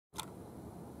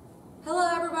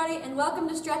everybody, and welcome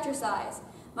to Stretchercise.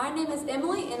 My name is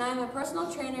Emily, and I am a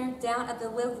personal trainer down at the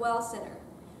Live Well Center.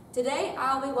 Today,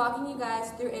 I'll be walking you guys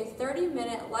through a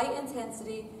 30-minute light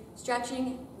intensity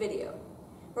stretching video.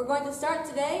 We're going to start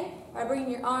today by bringing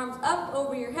your arms up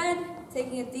over your head,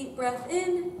 taking a deep breath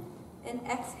in, and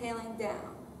exhaling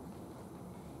down.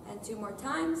 And 2 more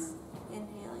times,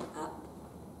 inhaling up,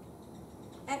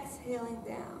 exhaling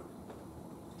down.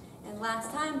 And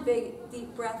last time, big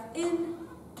deep breath in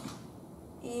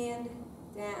and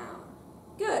down.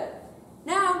 Good.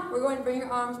 Now we're going to bring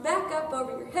your arms back up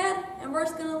over your head, and we're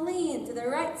just going to lean to the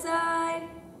right side,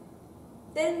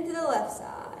 then to the left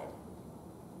side.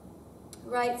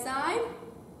 Right side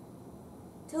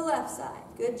to left side.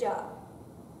 Good job.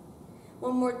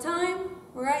 One more time.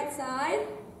 Right side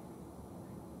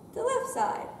to left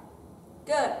side.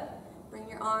 Good. Bring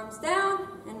your arms down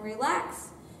and relax.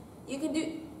 You can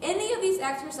do any of these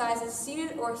exercises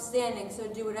seated or standing, so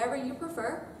do whatever you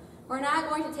prefer. We're now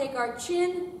going to take our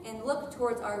chin and look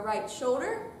towards our right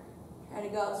shoulder. Try to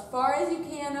go as far as you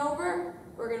can over.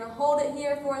 We're going to hold it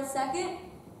here for a second,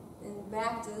 then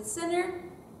back to the center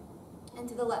and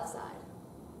to the left side.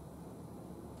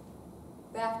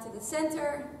 Back to the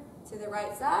center, to the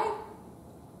right side.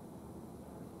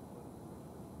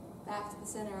 Back to the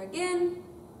center again,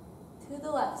 to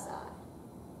the left side.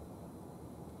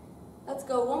 Let's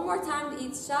go one more time to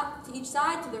each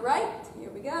side, to the right. Here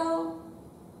we go.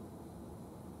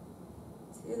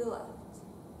 To the left.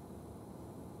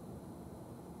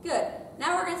 Good.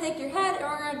 Now we're going to take your head and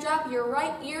we're going to drop your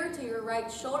right ear to your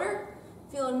right shoulder.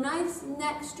 Feel a nice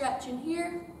neck stretch in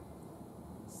here.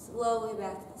 Slowly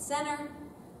back to the center.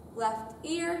 Left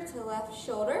ear to left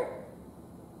shoulder.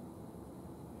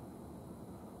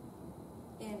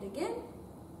 And again.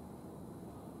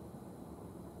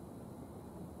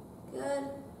 Good.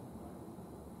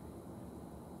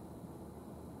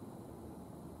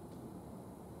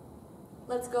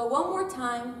 Let's go one more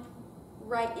time.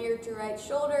 Right ear to right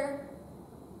shoulder.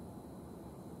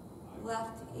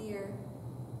 Left ear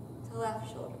to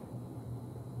left shoulder.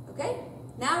 Okay?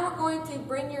 Now we're going to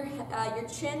bring your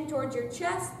chin towards your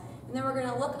chest, and then we're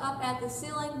going to look up at the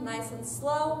ceiling nice and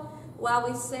slow while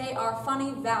we say our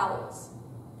funny vowels.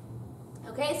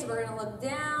 Okay, so we're going to look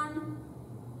down,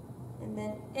 and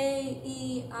then A,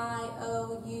 E, I,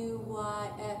 O, U, Y,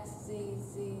 X, Z,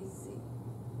 Z, Z.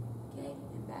 Okay,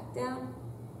 and back down.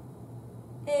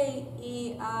 A,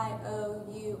 E, I, O,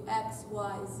 U, X,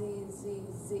 Y, Z, Z,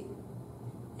 Z.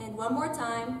 And one more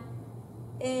time.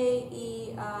 A,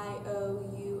 E, I, O,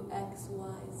 U, X,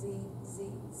 Y, Z, Z,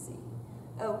 Z.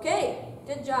 Okay,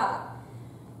 good job.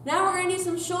 Now we're going to do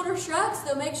some shoulder shrugs,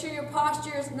 so make sure your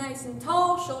posture is nice and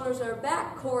tall, shoulders are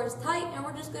back, core is tight, and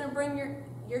we're just going to bring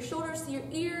your shoulders to your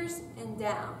ears and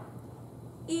down.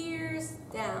 Ears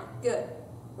down. Good.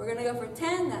 We're going to go for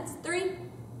 10. That's 3,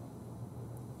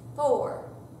 4,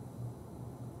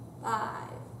 5,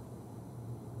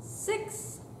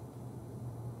 6,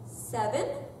 7,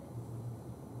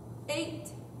 8,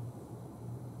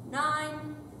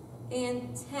 9,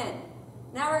 and 10.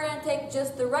 Now we're going to take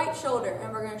just the right shoulder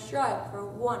and we're going to shrug for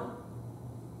 1,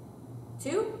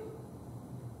 2,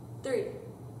 3,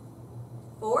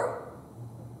 4,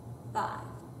 5,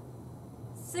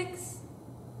 6,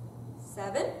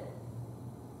 7,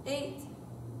 8,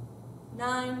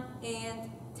 9,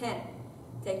 and 10.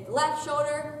 Take the left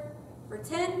shoulder for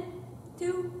 10,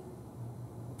 2,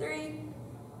 3,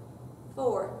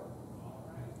 4,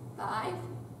 5,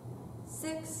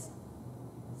 6,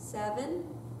 7,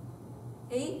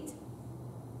 8,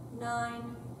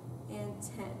 9, and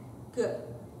 10. Good.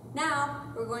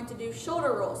 Now we're going to do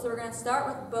shoulder rolls. So we're going to start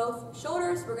with both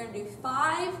shoulders. We're going to do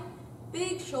 5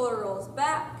 big shoulder rolls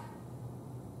back.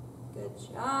 Good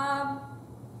job.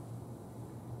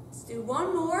 Let's do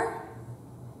one more.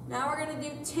 Now we're going to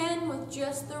do 10 with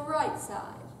just the right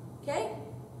side. Okay?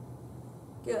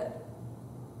 Good.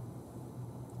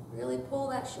 Really pull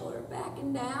that shoulder back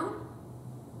and down.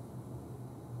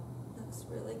 Looks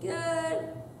really good.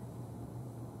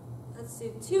 Let's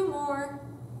do 2 more.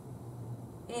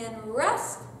 And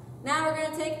rest. Now we're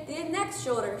going to take the next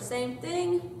shoulder. Same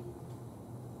thing.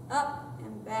 Up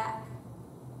and back.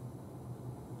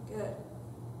 Good.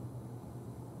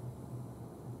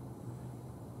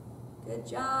 Good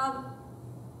job.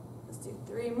 Let's do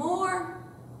 3 more.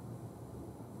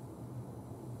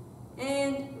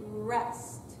 And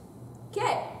rest.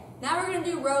 Okay, now we're going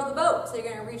to do row the boat. So you're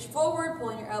going to reach forward,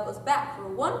 pulling your elbows back for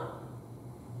 1,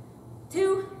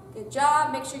 2, good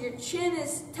job. Make sure your chin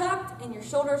is tucked and your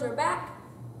shoulders are back.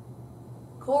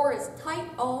 Core is tight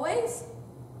always.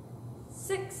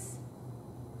 6,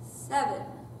 7,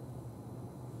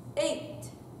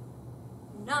 8,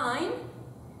 9,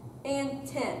 and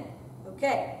 10.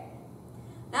 Okay.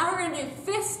 Now we're going to do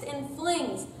fists and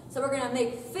flings. So we're going to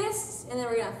make fists and then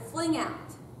we're going to fling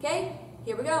out. Okay?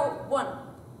 Here we go. 1,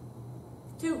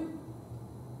 2,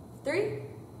 3,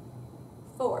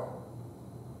 4,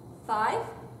 5,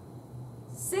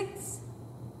 6,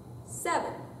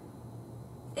 7,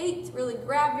 8. Really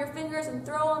grab your fingers and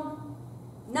throw them.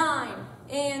 9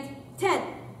 and 10.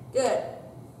 Good.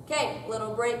 Okay,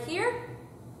 little break here.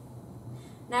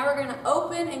 Now we're going to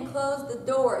open and close the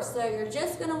door. So you're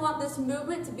just going to want this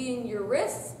movement to be in your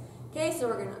wrists. Okay, so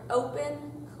we're going to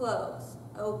open, close,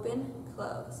 open,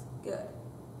 close. Good.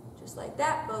 Just like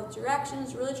that, both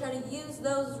directions. Really try to use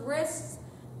those wrists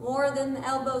more than the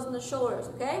elbows and the shoulders,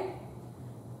 okay?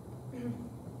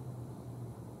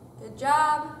 Good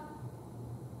job.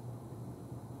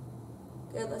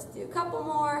 Good, let's do a couple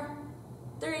more.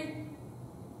 3,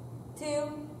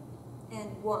 2,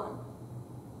 and 1.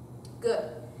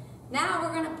 Good. Now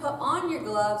we're going to put on your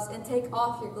gloves and take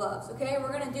off your gloves, okay?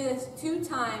 We're going to do this 2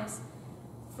 times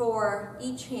for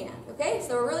each hand, okay?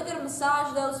 So we're really going to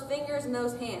massage those fingers and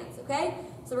those hands, okay?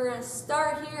 So we're going to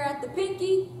start here at the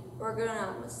pinky. We're going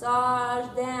to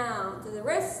massage down to the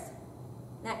wrist.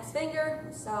 Next finger,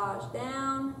 massage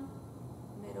down.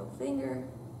 Middle finger,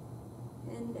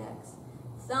 index,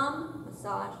 thumb,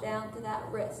 massage down to that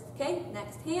wrist, okay?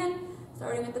 Next hand,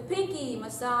 starting with the pinky,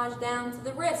 massage down to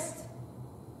the wrist.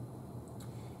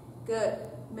 Good.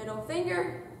 Middle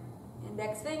finger,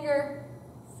 index finger,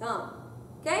 thumb.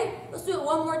 Okay? Let's do it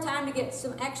one more time to get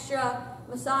some extra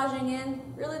massaging in.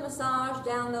 Really massage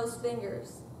down those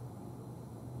fingers.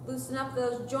 Loosen up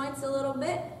those joints a little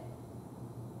bit.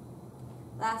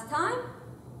 Last time.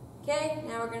 Okay,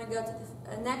 now we're going to go to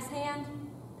the next hand.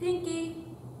 Pinky.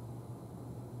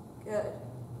 Good.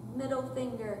 Middle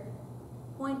finger,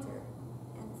 pointer,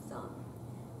 and thumb.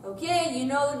 Okay, you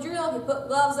know the drill. If you put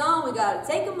gloves on, we got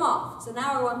to take them off. So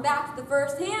now we're going back to the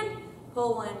first hand,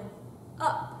 pulling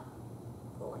up,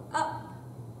 pulling up,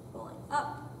 pulling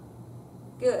up.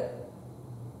 Good.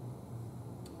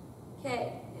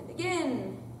 Okay, and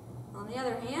again, on the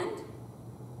other hand.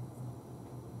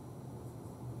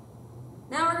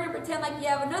 Now we're going to pretend like you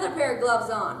have another pair of gloves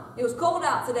on. It was cold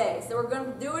out today, so we're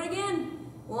going to do it again.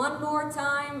 One more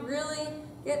time, really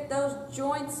get those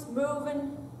joints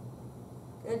moving.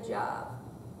 Good job.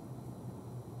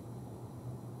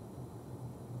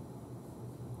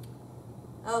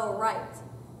 All right.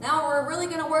 Now we're really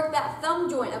going to work that thumb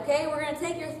joint, okay? We're going to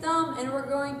take your thumb and we're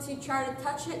going to try to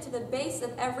touch it to the base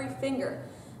of every finger.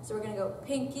 So we're going to go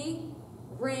pinky,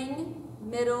 ring,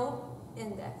 middle,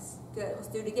 index. Good. Let's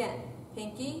do it again.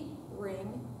 Pinky,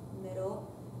 ring,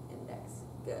 middle, index.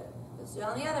 Good. Let's do it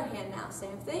on the other hand now.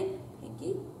 Same thing.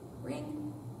 Pinky,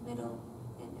 ring, middle,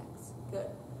 index. Good.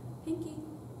 Pinky,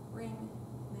 ring,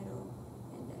 middle,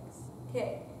 index.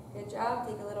 Okay. Good job.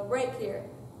 Take a little break here.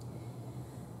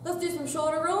 Let's do some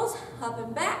shoulder rolls, up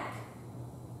and back.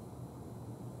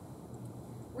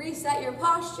 Reset your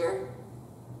posture.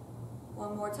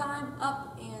 One more time,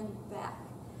 up and back.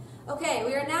 Okay,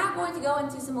 we are now going to go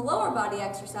into some lower body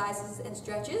exercises and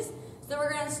stretches. So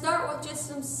we're going to start with just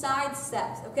some side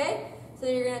steps, okay? So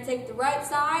you're going to take the right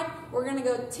side. We're going to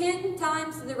go 10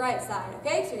 times to the right side,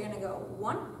 okay? So you're going to go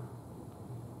 1,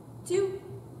 2,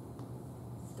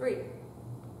 3,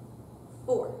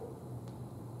 4,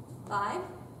 5,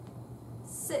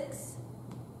 6,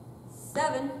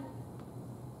 7,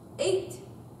 8,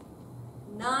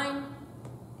 9,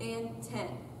 and 10.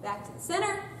 Back to the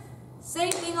center.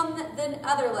 Same thing on the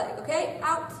other leg, okay?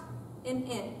 Out and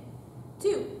in.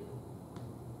 2,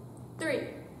 3,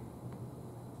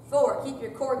 4. Keep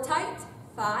your core tight.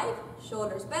 5,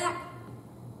 shoulders back.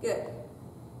 Good.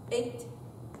 8,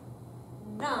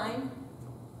 9,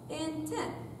 and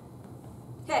 10.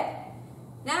 Okay.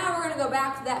 Now we're going to go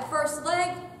back to that first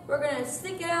leg. We're going to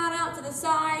stick it out to the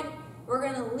side. We're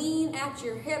going to lean at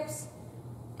your hips.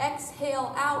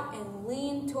 Exhale out and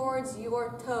lean towards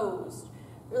your toes.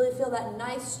 Really feel that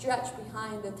nice stretch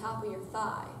behind the top of your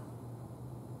thigh.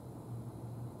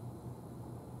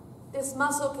 This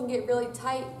muscle can get really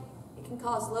tight. It can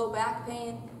cause low back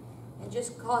pain and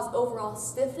just cause overall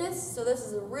stiffness. So this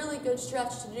is a really good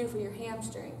stretch to do for your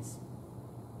hamstrings.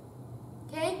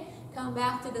 Okay, come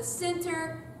back to the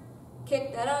center.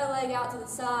 Kick that other leg out to the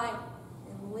side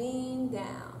and lean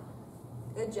down.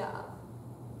 Good job.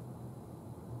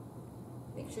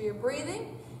 Make sure you're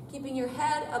breathing, keeping your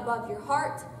head above your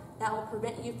heart. That will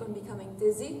prevent you from becoming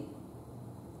dizzy.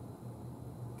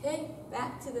 Okay,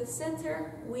 back to the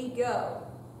center we go.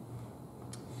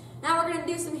 Now we're going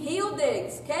to do some heel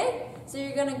digs, okay? So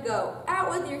you're going to go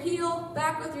out with your heel,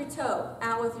 back with your toe.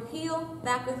 Out with your heel,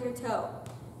 back with your toe.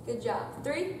 Good job.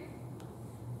 3,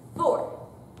 4,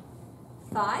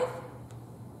 5,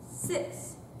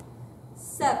 6,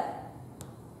 7,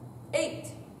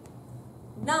 8,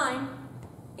 9,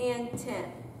 and 10.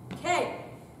 Okay,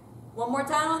 one more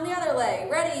time on the other leg.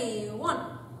 Ready?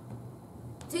 1,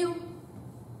 2,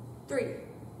 3,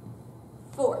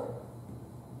 4,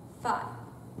 5,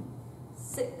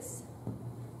 6,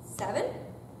 7,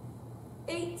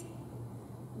 8,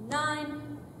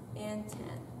 9, and 10.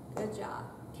 Good job.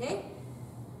 Okay?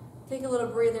 Take a little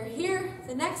breather here.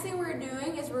 The next thing we're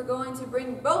doing is we're going to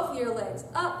bring both your legs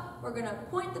up. We're going to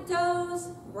point the toes,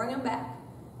 bring them back.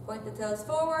 Point the toes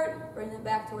forward, bring them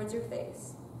back towards your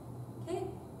face. Okay?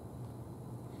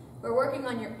 We're working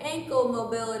on your ankle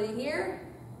mobility here,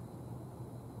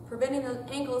 preventing those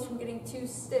ankles from getting too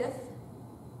stiff.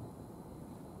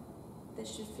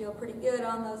 This should feel pretty good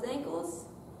on those ankles.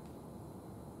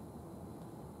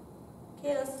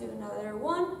 Okay, let's do another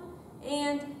 1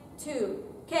 and 2.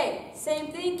 Okay,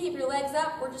 same thing, keep your legs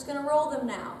up. We're just going to roll them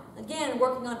now. Again,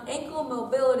 working on ankle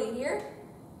mobility here.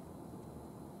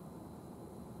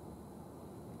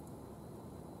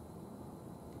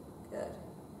 Good.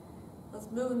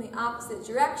 Let's move in the opposite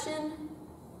direction.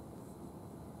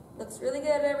 Looks really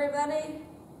good, everybody.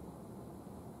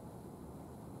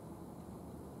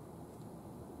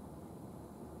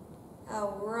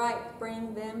 All right,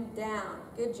 bring them down.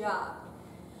 Good job.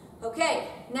 Okay,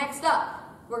 next up,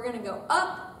 we're going to go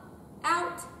up,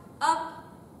 out, up,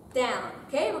 down.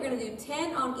 Okay, we're going to do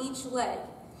 10 on each leg.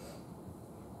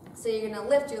 So you're going to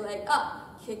lift your leg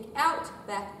up, kick out,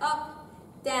 back up,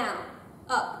 down,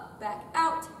 up, back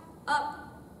out,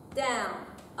 up, down,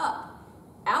 up,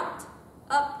 out,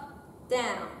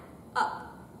 down,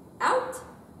 up, out,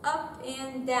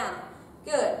 and down.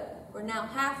 Good. We're now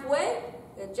halfway.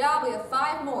 Good job. We have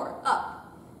 5 more.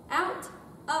 Up, out,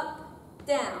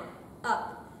 down,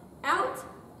 up, out,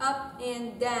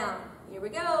 and down. Here we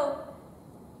go.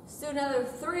 Let's do another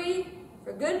 3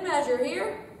 for good measure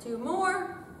here. 2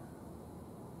 more.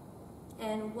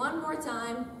 And 1 more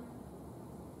time.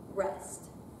 Rest.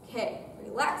 Okay.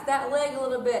 Relax that leg a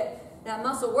little bit. That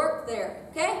muscle work there.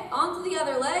 Okay. On to the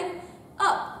other leg.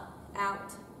 Up,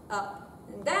 out,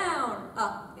 and down,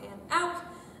 up, and out,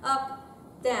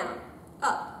 down,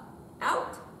 up,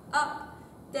 out,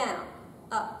 down,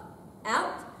 up,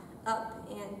 out,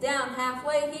 and down.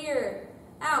 Halfway here.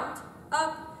 Out,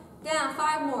 down.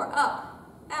 5 more. Up,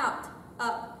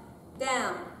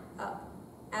 down,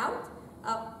 out,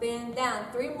 and down.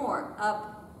 3 more.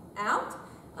 Up,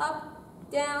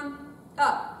 down,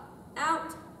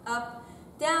 out,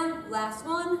 down. Last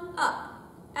one.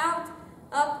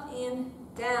 Up, and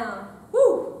down.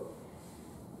 Woo!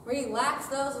 Relax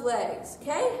those legs,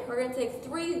 okay? We're going to take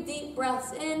 3 deep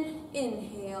breaths in.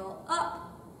 Inhale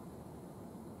up.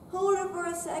 Hold it for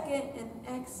a second and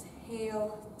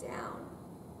exhale down.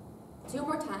 2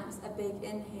 more times. A big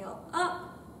inhale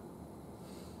up.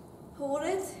 Hold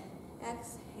it.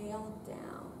 Exhale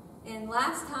down. And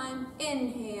last time,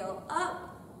 inhale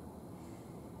up.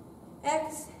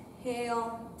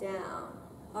 Exhale down.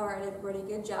 All right, everybody,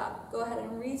 good job. Go ahead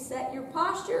and reset your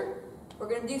posture. We're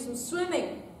going to do some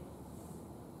swimming.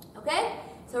 Okay?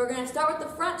 So we're going to start with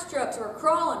the front stroke. So we're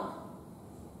crawling.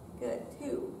 Good.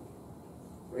 2,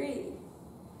 3,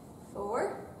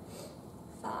 4,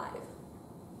 5,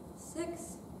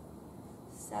 6,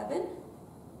 7,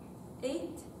 8,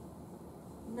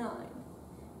 9,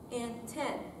 and 10.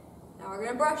 Now we're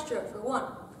going to brush stroke for 1,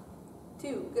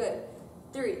 2, good.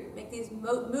 3. Make these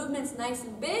movements nice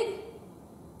and big.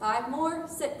 5 more.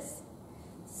 6,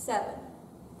 7,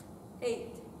 8,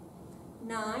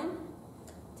 9,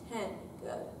 10.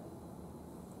 Good.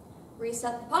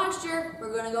 Reset the posture.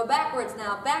 We're going to go backwards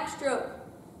now. Backstroke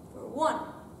for 1,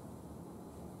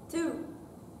 2,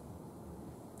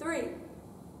 3,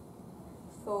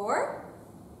 4,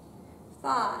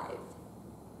 5,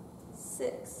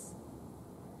 6,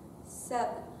 7,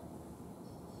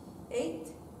 8,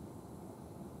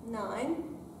 9,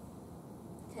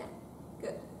 10.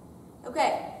 Good.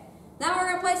 Okay, now we're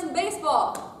going to play some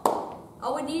baseball.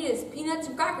 All we need is peanuts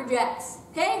and Cracker Jacks.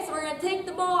 Okay, so we're going to take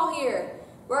the ball here.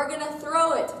 We're going to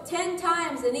throw it 10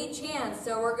 times in each hand.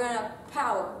 So we're going to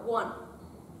power. 1,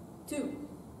 2,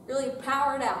 really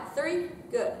power it out. 3,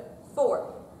 good.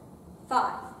 4,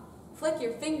 5, flick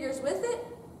your fingers with it.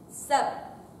 7,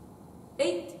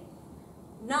 8,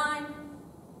 9,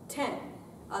 10.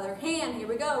 Other hand, here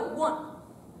we go. 1,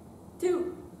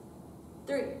 2,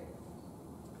 3,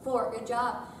 4, good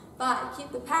job. 5,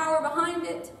 keep the power behind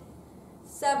it.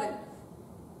 7,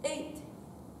 8,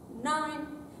 9,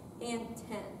 and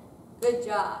 10. Good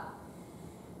job.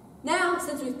 Now,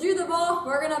 since we threw the ball,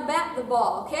 we're going to bat the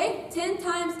ball, okay? 10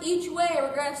 times each way.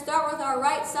 We're going to start with our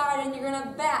right side, and you're going to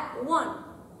bat. 1,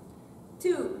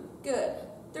 2, good.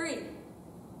 3,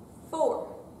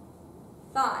 4,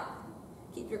 5.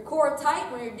 Keep your core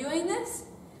tight when you're doing this.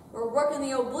 We're working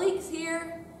the obliques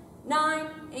here. 9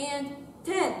 and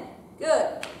 10.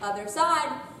 Good. Other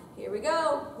side. Here we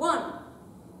go. 1,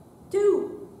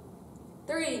 2,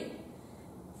 3,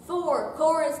 4.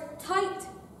 Core is tight.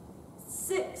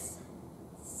 6,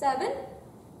 7,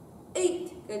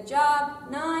 8. Good job.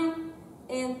 9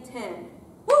 and 10.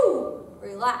 Woo!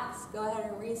 Relax. Go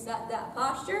ahead and reset that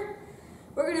posture.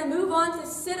 We're going to move on to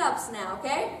sit-ups now,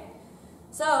 okay?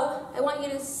 So, I want you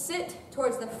to sit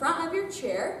towards the front of your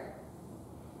chair.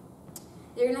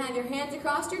 You're going to have your hands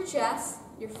across your chest,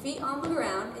 your feet on the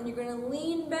ground, and you're going to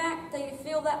lean back till you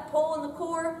feel that pull in the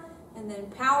core, and then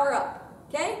power up,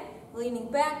 okay?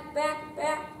 Leaning back, back,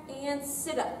 back, and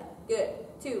sit up. Good.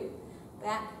 2.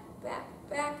 Back, back,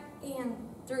 back, and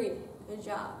 3. Good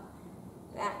job.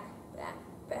 Back, back,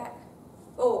 back.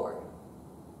 4.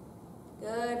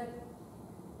 Good.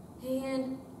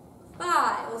 And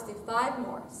 5. Let's do 5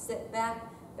 more. Sit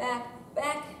back, back,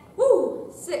 back.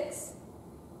 Woo! 6.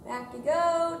 Back you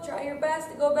go. Try your best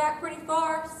to go back pretty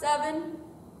far. 7.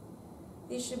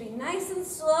 These should be nice and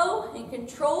slow and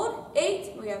controlled.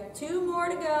 8. We have 2 more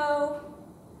to go.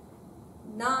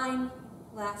 9.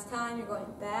 Last time, you're going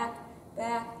back,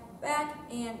 back, back,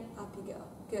 and up you go.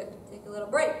 Good. Take a little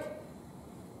break.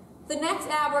 The next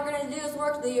ab we're going to do is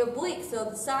work the obliques, so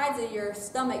the sides of your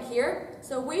stomach here.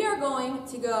 So we are going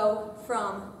to go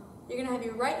from, you're going to have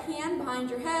your right hand behind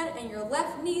your head, and your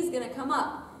left knee is going to come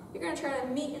up. You're going to try to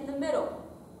meet in the middle.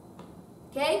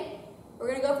 Okay? We're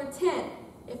going to go for 10.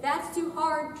 If that's too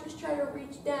hard, just try to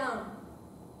reach down.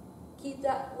 Keep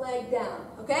that leg down,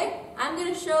 okay? I'm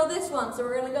going to show this one, so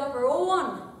we're going to go for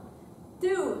 1,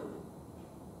 2,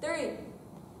 3,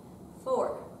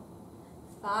 4,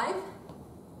 5,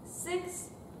 6,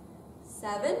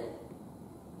 7,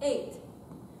 8,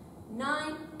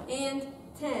 9, and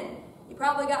 10. You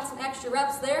probably got some extra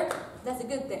reps there. That's a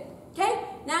good thing, okay?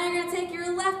 Now you're going to take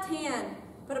your left hand,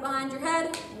 put it behind your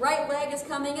head, right leg is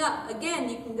coming up. Again,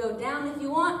 you can go down if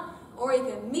you want, or you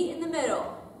can meet in the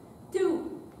middle. 2,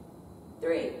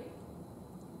 3,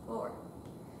 4,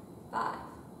 5,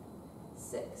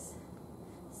 6,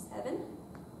 7,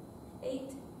 8,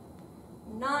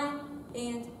 9,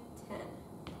 and 10.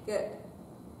 Good.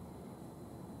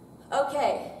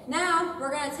 Okay, now we're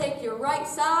going to take your right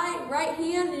side, right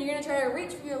hand, and you're going to try to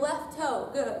reach for your left toe.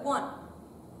 Good. 1,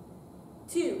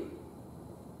 2,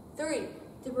 3.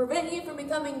 To prevent you from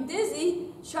becoming dizzy,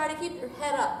 try to keep your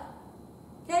head up.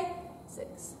 Okay?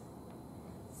 6,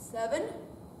 7,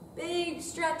 big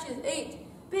stretches.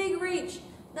 8, big reach.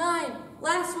 9,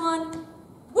 last one.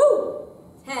 Woo!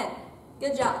 10.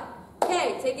 Good job.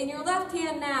 Okay, taking your left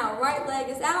hand now. Right leg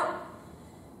is out.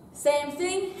 Same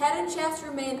thing, head and chest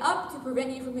remain up to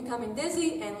prevent you from becoming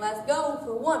dizzy. And let's go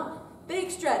for 1.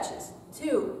 Big stretches.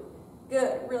 2.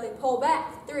 Good. Really pull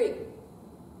back. 3,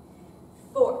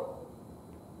 4,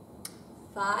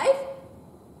 5,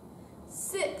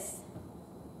 6,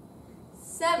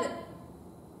 7,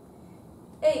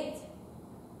 8,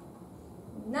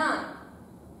 9,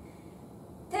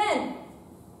 10.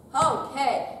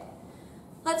 Okay.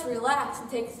 Let's relax and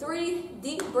take 3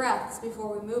 deep breaths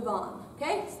before we move on.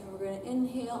 Okay? So we're going to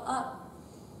inhale up.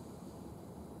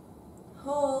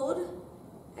 Hold.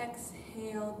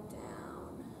 Exhale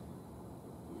down.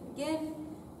 And again,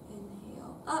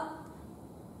 inhale up.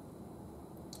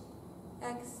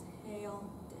 Exhale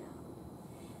down.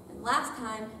 And last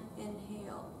time,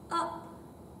 inhale up.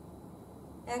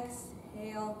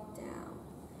 Exhale down.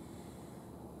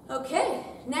 Okay,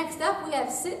 next up we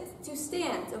have sit to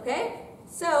stand, okay?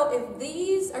 So if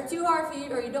these are too hard for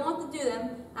you or you don't want to do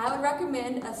them, I would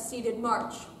recommend a seated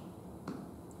march.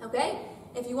 Okay?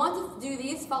 If you want to do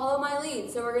these, follow my lead.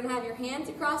 So we're going to have your hands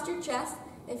across your chest.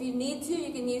 If you need to,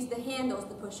 you can use the handles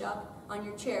to push up on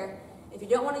your chair. If you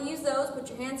don't want to use those, put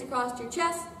your hands across your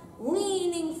chest,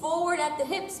 leaning forward at the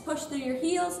hips, push through your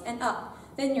heels and up.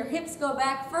 Then your hips go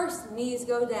back first, knees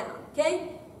go down.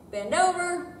 Okay? Bend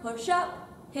over, push up,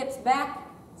 hips back,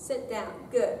 sit down.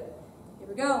 Good. Here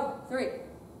we go. 3,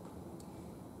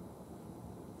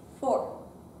 4,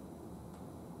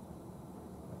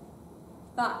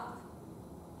 5,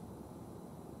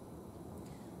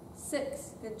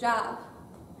 6. Good job.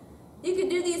 You can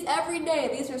do these every day.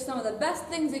 These are some of the best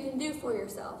things you can do for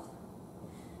yourself.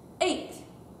 8,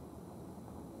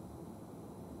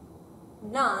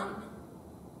 9.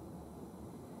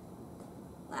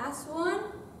 Last one.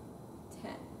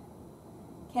 10.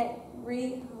 Okay,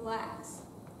 relax.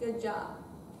 Good job.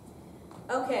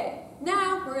 Okay,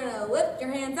 now we're gonna lift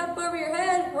your hands up over your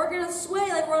head. We're gonna sway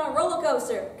like we're on a roller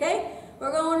coaster, okay?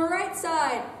 We're going right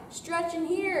side, stretching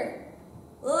here.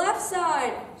 Left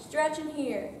side, stretching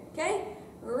here, okay?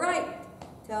 Right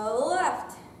to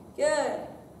left, good.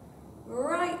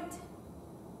 Right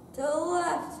to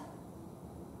left,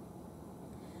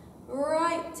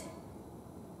 right.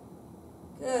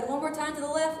 Good, one more time to the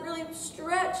left, really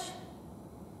stretch.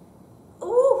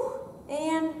 Ooh,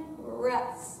 and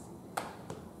rest.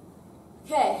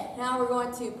 Okay, now we're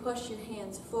going to push your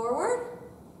hands forward.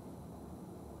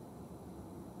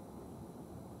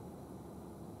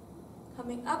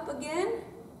 Coming up again,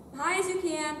 high as you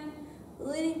can,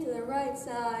 leaning to the right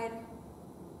side,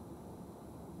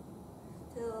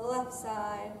 to the left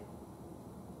side.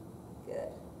 Good.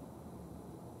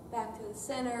 Back to the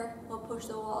center, we'll push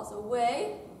the walls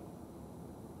away.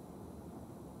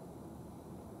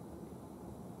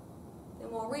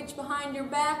 Then we'll reach behind your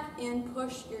back and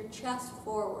push your chest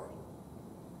forward.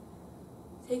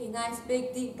 Taking nice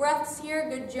big deep breaths here,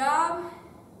 good job.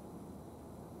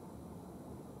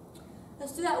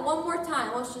 Let's do that one more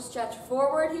time. Let's just stretch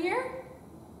forward here.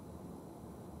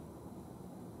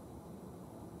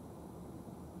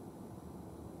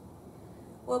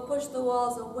 We'll push the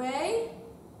walls away.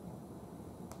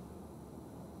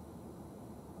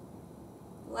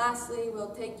 Lastly,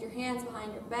 we'll take your hands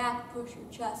behind your back, push your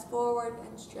chest forward,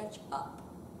 and stretch up.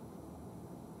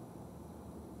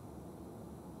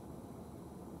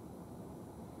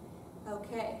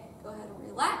 Okay, go ahead and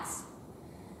relax.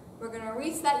 We're going to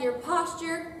reset your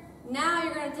posture. Now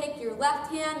you're going to take your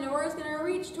left hand and we're just going to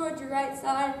reach towards your right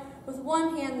side with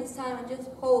one hand this time and just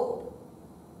hold.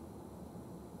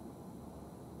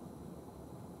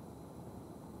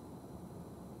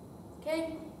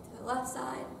 Okay, to the left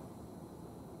side.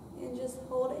 And just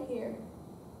hold it here.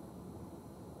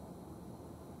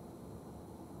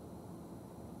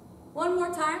 One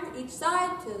more time to each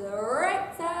side, to the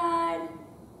right side.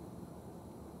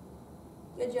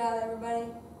 Good job, everybody.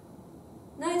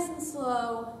 Nice and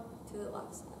slow to the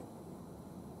left side.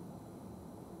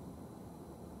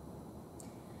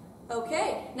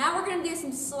 Okay, now we're going to do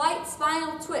some slight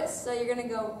spinal twists. So you're going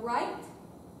to go right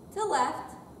to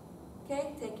left.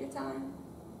 Okay, take your time.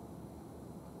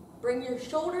 Bring your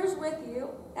shoulders with you.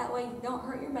 That way you don't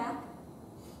hurt your back.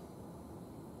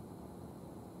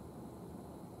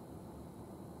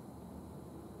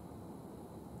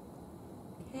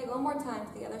 Okay, one more time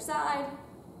to the other side.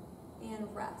 And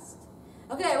rest.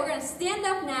 Okay, we're going to stand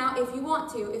up now if you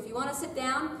want to. If you want to sit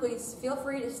down, please feel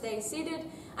free to stay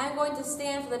seated. I'm going to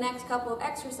stand for the next couple of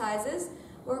exercises.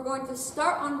 We're going to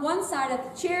start on one side of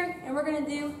the chair and we're going to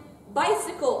do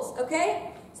bicycles,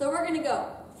 okay? So we're going to go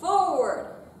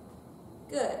forward.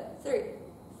 Good. 3,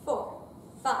 4,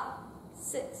 5,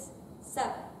 6,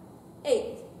 7,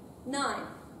 8, 9,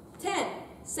 10.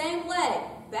 Same leg.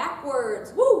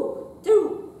 Backwards. Woo!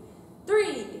 2,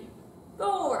 3,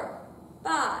 4,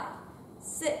 5,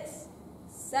 6,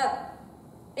 7,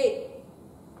 8,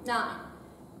 9,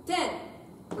 10.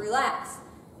 Relax.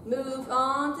 Move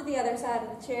on to the other side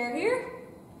of the chair here.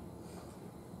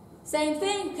 Same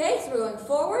thing, okay? So we're going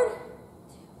forward.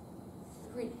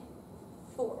 2, 3,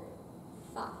 4,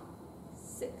 5,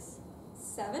 6,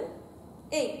 7,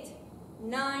 8,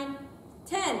 9,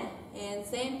 10. And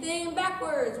same thing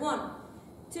backwards. 1,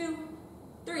 2,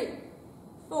 3,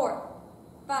 4,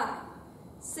 5,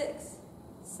 6,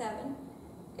 7,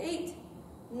 8,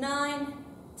 9,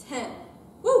 10.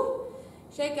 Woo!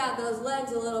 Shake out those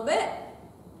legs a little bit.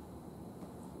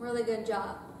 Really good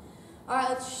job. All right,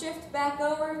 let's shift back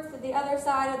over to the other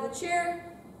side of the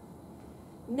chair.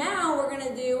 Now we're going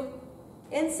to do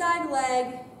inside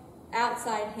leg,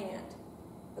 outside hand.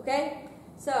 Okay?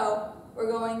 So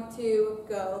we're going to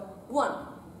go 1,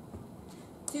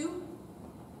 2,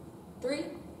 3.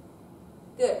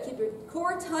 Good. Keep your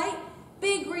core tight.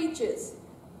 Big reaches.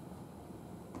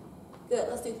 Good.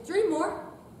 Let's do 3 more.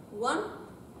 1,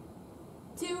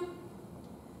 2,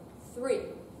 3.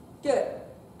 Good.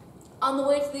 On the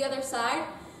way to the other side,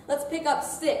 let's pick up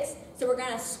sticks. So we're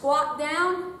going to squat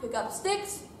down, pick up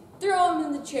sticks, throw them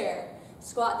in the chair.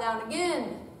 Squat down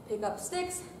again, pick up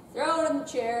sticks, throw it in the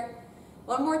chair.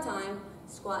 One more time.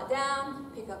 Squat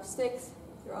down, pick up sticks,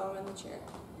 throw them in the chair.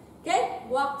 Okay,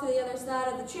 walk to the other side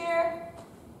of the chair.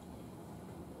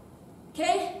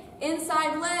 Okay,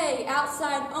 inside leg,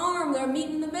 outside arm, they're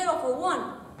meeting in the middle for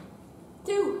 1,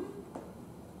 2,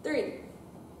 3,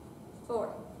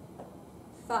 4,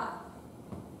 5,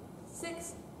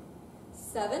 6,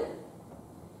 7,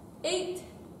 8,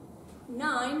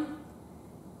 9,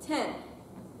 10.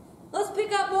 Let's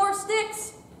pick up more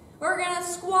sticks. We're going to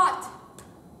squat.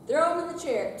 Throw them in the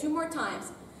chair. 2 more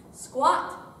times.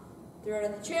 squat, throw it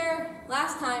in the chair,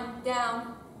 last time,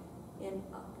 down and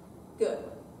up. Good.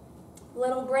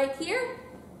 Little break here.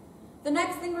 The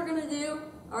next thing we're going to do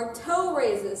are toe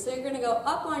raises. So you're going to go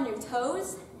up on your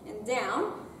toes and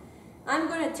down. I'm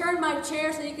going to turn my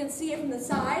chair so you can see it from the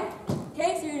side.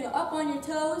 Okay, so you're going to go up on your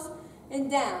toes and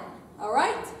down. All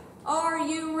right? Are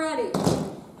you ready?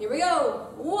 Here we go.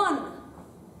 1,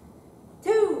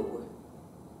 2,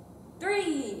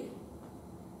 3,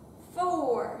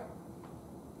 4,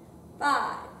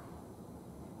 5,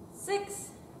 6,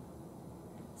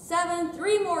 7,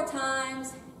 3 more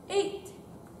times, 8,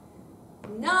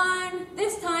 9.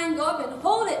 This time go up and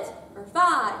hold it for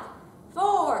 5,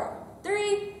 4,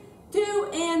 3, 2,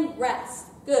 and rest.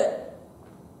 Good.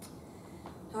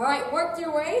 All right, work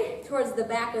your way towards the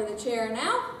back of the chair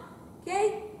now.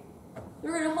 Okay?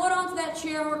 We're going to hold on to that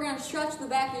chair and we're going to stretch the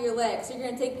back of your legs. So you're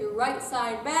going to take your right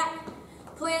side back,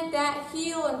 plant that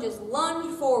heel, and just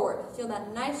lunge forward. Feel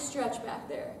that nice stretch back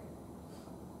there.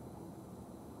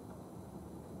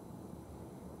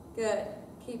 Good.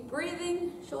 Keep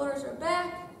breathing. Shoulders are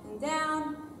back and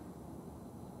down.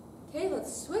 Okay,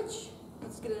 let's switch.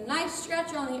 Let's get a nice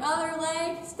stretch on the other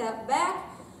leg. Step back,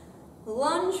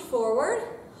 lunge forward,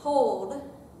 hold.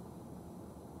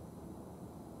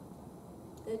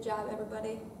 Good job,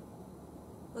 everybody.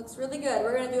 Looks really good.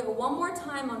 We're going to do it one more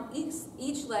time on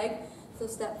each leg. So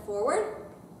step forward,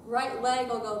 right leg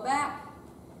will go back,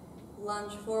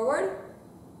 lunge forward.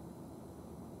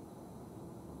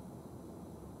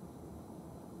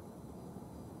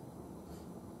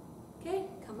 Okay,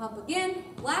 come up again.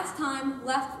 Last time,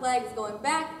 left leg is going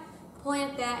back,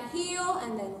 plant that heel,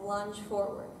 and then lunge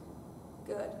forward.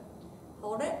 Good.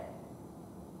 Hold it.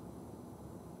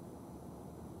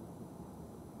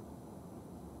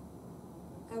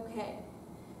 Okay.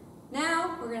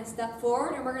 Now, we're going to step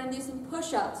forward and we're going to do some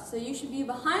push-ups. So you should be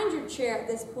behind your chair at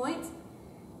this point.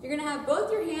 You're going to have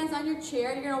both your hands on your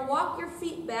chair. You're going to walk your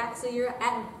feet back so you're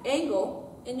at an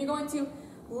angle. And you're going to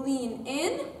lean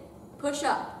in, push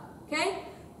up. Okay?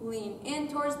 Lean in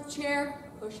towards the chair,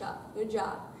 push up. Good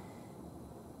job.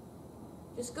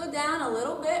 Just go down a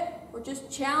little bit. We're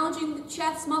just challenging the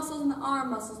chest muscles and the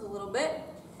arm muscles a little bit.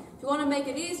 If you want to make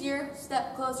it easier,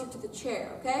 step closer to the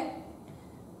chair, okay?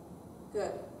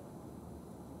 Good.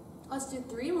 Let's do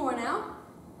 3 more now.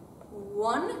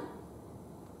 1,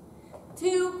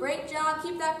 2, great job.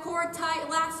 Keep that core tight.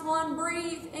 Last one,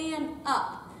 breathe and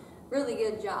up. Really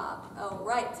good job. All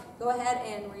right, go ahead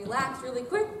and relax really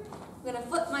quick. I'm gonna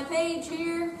flip my page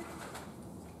here.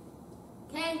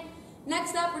 Okay,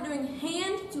 next up we're doing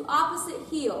hand to opposite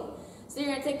heel. So you're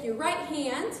gonna take your right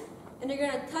hand and you're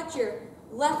gonna touch your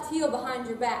left heel behind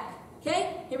your back.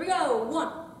 Okay, here we go.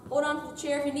 1, hold on to the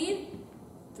chair if you need.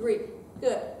 3,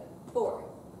 good. 4,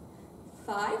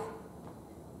 5,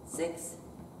 6,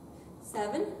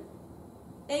 7,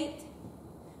 8,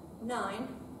 9,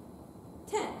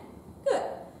 10. Good.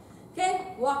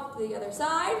 Okay, walk to the other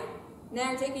side.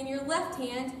 Now you're taking your left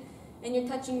hand and you're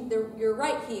touching your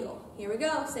right heel. Here we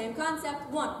go, same concept.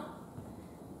 1,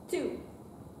 2,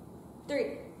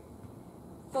 3,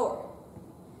 4,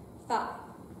 5,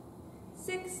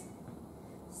 6,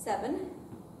 7,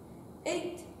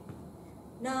 8,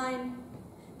 9,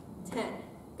 10.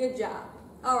 Good job.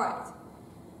 All right.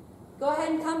 Go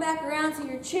ahead and come back around to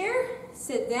your chair.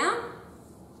 Sit down.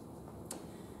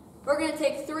 We're going to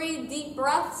take 3 deep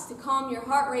breaths to calm your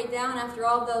heart rate down after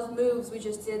all those moves we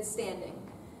just did standing.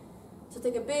 So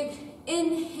take a big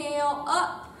inhale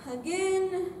up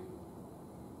again.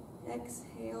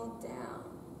 Exhale down.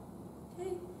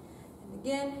 Okay. And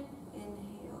again,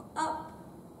 inhale up.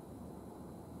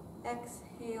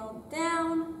 Exhale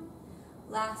down.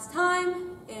 Last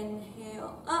time,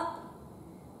 inhale up.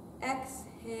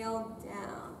 Exhale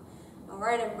down. All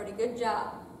right, everybody, good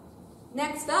job.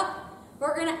 Next up,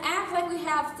 we're going to act like we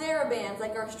have TheraBands,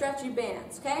 like our stretchy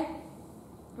bands, okay?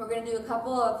 We're going to do a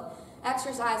couple of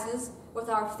exercises with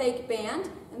our fake band,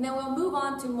 and then we'll move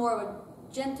on to more of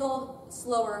a gentle,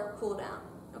 slower cool down,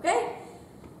 okay?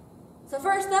 So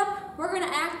first up, we're going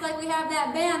to act like we have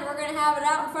that band. We're going to have it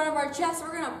out in front of our chest.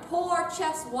 We're going to pull our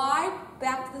chest wide,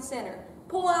 back to the center.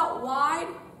 Pull out wide,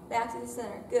 back to the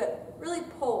center. Good. Really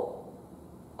pull.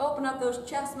 Open up those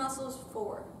chest muscles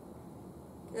forward.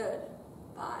 Good.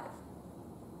 5,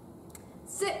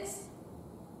 6,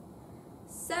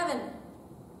 7,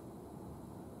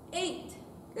 8.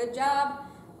 Good job.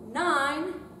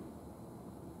 9,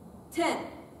 10.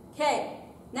 Okay.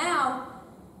 Now,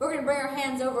 we're going to bring our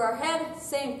hands over our head.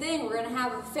 Same thing. We're going to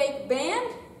have a fake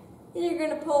band. And you're going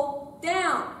to pull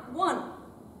down. 1,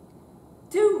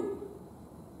 2,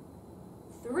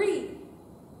 3,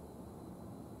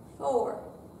 4,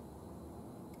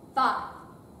 5,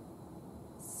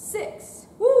 6,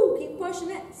 woo, keep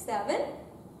pushing it, 7,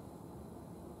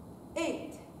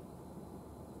 8,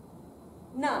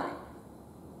 9,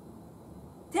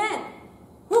 10,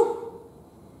 woo.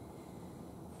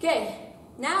 Okay,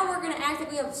 now we're going to act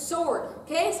like we have a sword,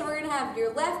 okay? So we're going to have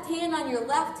your left hand on your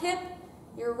left hip,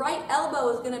 your right elbow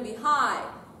is going to be high,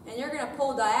 and you're going to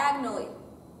pull diagonally.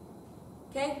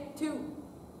 Okay, 2,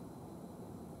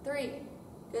 3,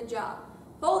 good job.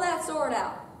 Pull that sword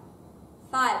out.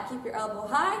 5, keep your elbow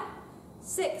high.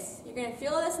 6, you're going to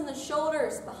feel this in the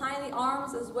shoulders, behind the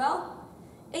arms as well.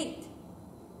 8,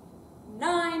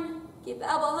 9, keep the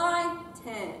elbow high.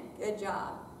 10, good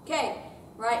job. Okay,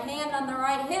 right hand on the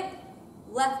right hip,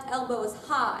 left elbow is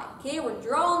high. Okay, we're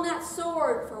drawing that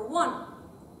sword for 1,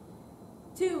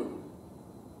 2,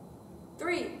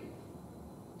 3,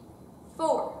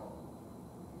 4,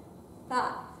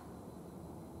 5,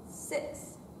 6,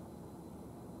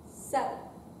 7,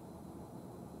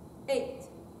 8,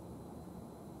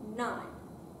 9,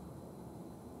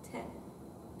 10.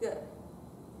 Good.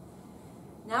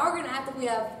 Now we're going to act like we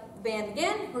have the band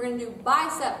again. We're going to do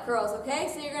bicep curls,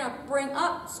 okay? So you're going to bring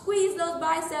up, squeeze those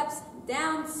biceps,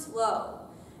 down slow.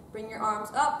 Bring your arms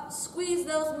up, squeeze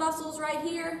those muscles right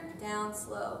here, down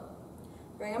slow.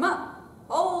 Bring them up,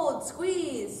 hold,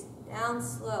 squeeze, down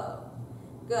slow.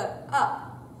 Good.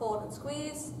 Up, hold and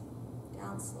squeeze,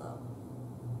 down slow.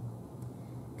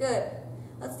 Good.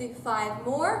 Let's do 5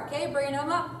 more. Okay, bring them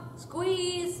up,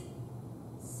 squeeze,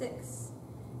 6.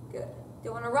 Good.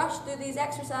 Don't want to rush through these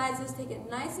exercises. Take it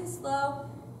nice and slow.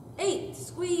 8,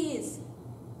 squeeze.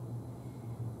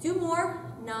 2 more,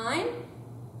 9,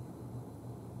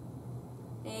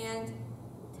 and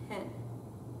 10.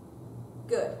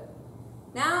 Good.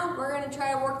 Now we're going to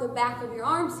try to work the back of your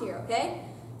arms here, okay?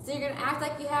 So you're going to act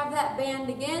like you have that band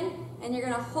again, and you're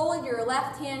going to hold your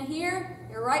left hand here.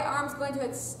 Your right arm's going to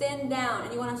extend down,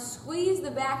 and you want to squeeze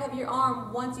the back of your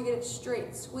arm once you get it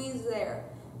straight. Squeeze there.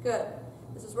 Good.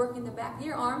 This is working the back of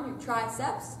your arm, your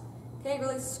triceps. Okay,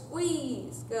 really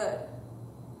squeeze. Good.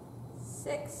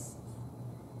 6,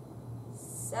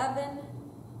 7,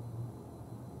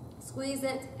 squeeze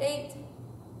it, 8,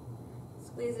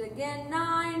 squeeze it again,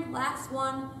 9, last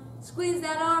one, squeeze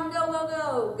that arm, go, go,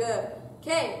 go. Good.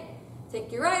 Okay,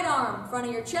 take your right arm in front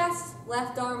of your chest,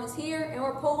 left arm is here, and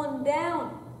we're pulling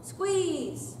down.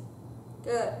 Squeeze.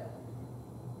 Good.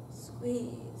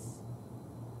 Squeeze.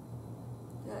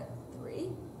 Good. 3,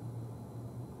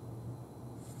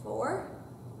 4.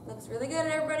 Looks really good,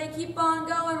 everybody. Keep on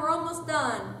going. We're almost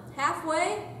done.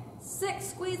 Halfway. 6.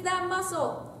 Squeeze that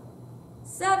muscle.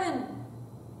 7,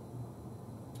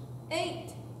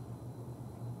 8,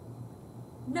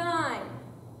 9,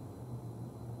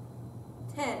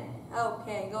 10.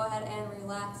 Okay, go ahead and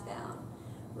relax down.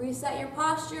 Reset your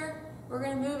posture. We're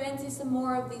going to move into some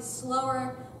more of these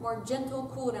slower, more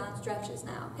gentle cool down stretches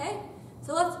now, okay?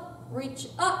 So let's reach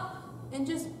up and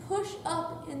just push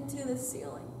up into the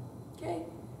ceiling, okay?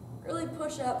 Really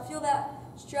push up. Feel that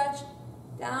stretch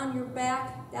down your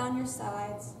back, down your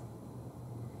sides.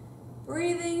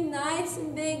 Breathing nice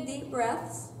and big, deep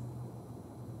breaths.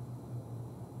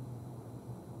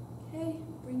 Okay,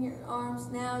 bring your arms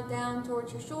now down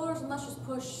towards your shoulders and let's just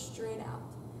push straight out.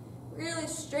 Really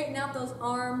straighten out those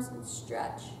arms and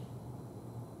stretch.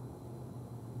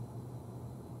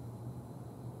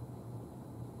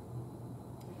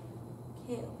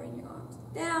 Okay, bring your arms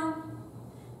down.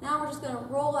 Now we're just going to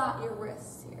roll out your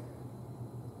wrists here.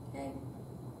 Okay.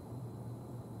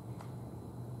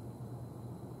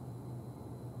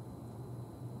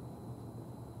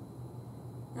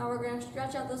 Now we're going to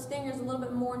stretch out those fingers a little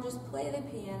bit more and just play the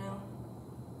piano.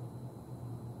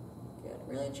 Good.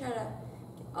 Really try to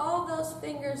get all those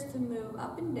fingers to move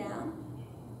up and down.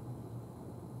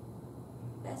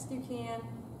 Best you can.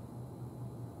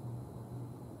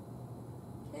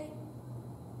 Okay.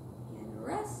 And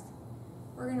rest.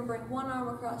 We're going to bring one arm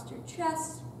across your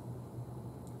chest.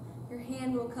 Your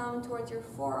hand will come towards your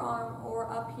forearm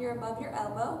or up here above your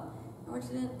elbow. And we're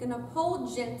just going to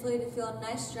pull gently to feel a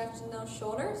nice stretch in those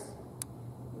shoulders.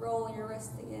 Roll your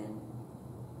wrist again.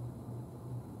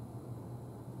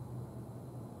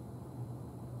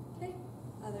 Okay.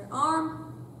 Other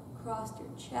arm across your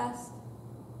chest.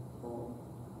 Pull.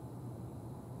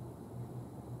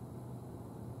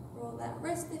 Roll that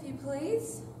wrist if you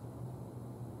please.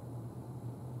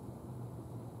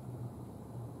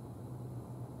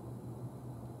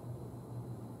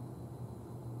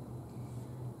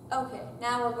 Okay,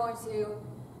 now we're going to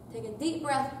take a deep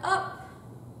breath up.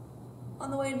 On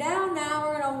the way down, now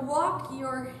we're going to walk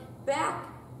your back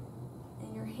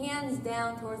and your hands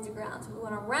down towards the ground. So we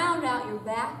want to round out your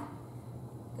back.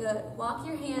 Good. Walk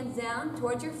your hands down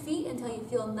towards your feet until you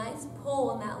feel a nice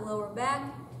pull in that lower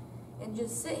back. And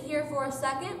just sit here for a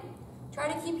second.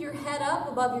 Try to keep your head up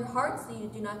above your heart so you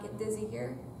do not get dizzy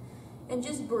here. And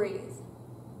just breathe.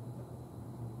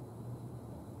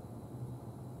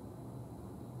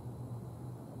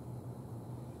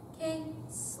 Okay,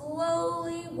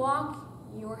 slowly walk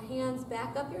your hands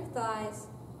back up your thighs.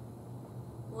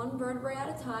 One vertebrae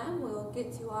at a time. We'll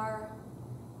get to our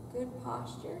good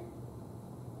posture.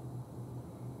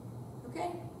 Okay,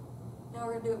 now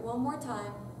we're going to do it one more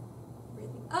time.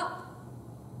 Breathing up.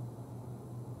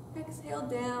 Exhale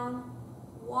down.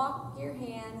 Walk your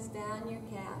hands down your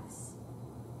calves.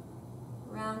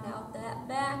 Round out that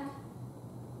back.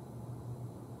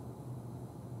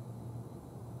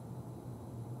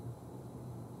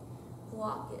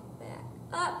 Walk it back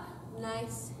up,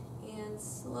 nice and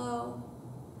slow.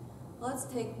 Let's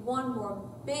take one more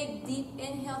big, deep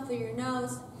inhale through your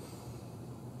nose.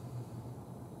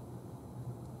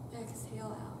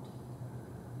 Exhale out.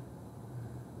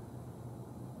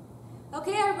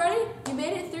 Okay, everybody, you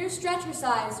made it through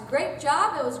Stretchercise. Great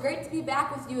job. It was great to be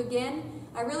back with you again.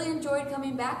 I really enjoyed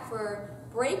coming back for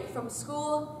a break from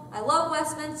school. I love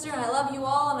Westminster, and I love you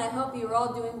all, and I hope you're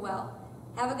all doing well.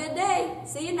 Have a good day.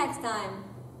 See you next time.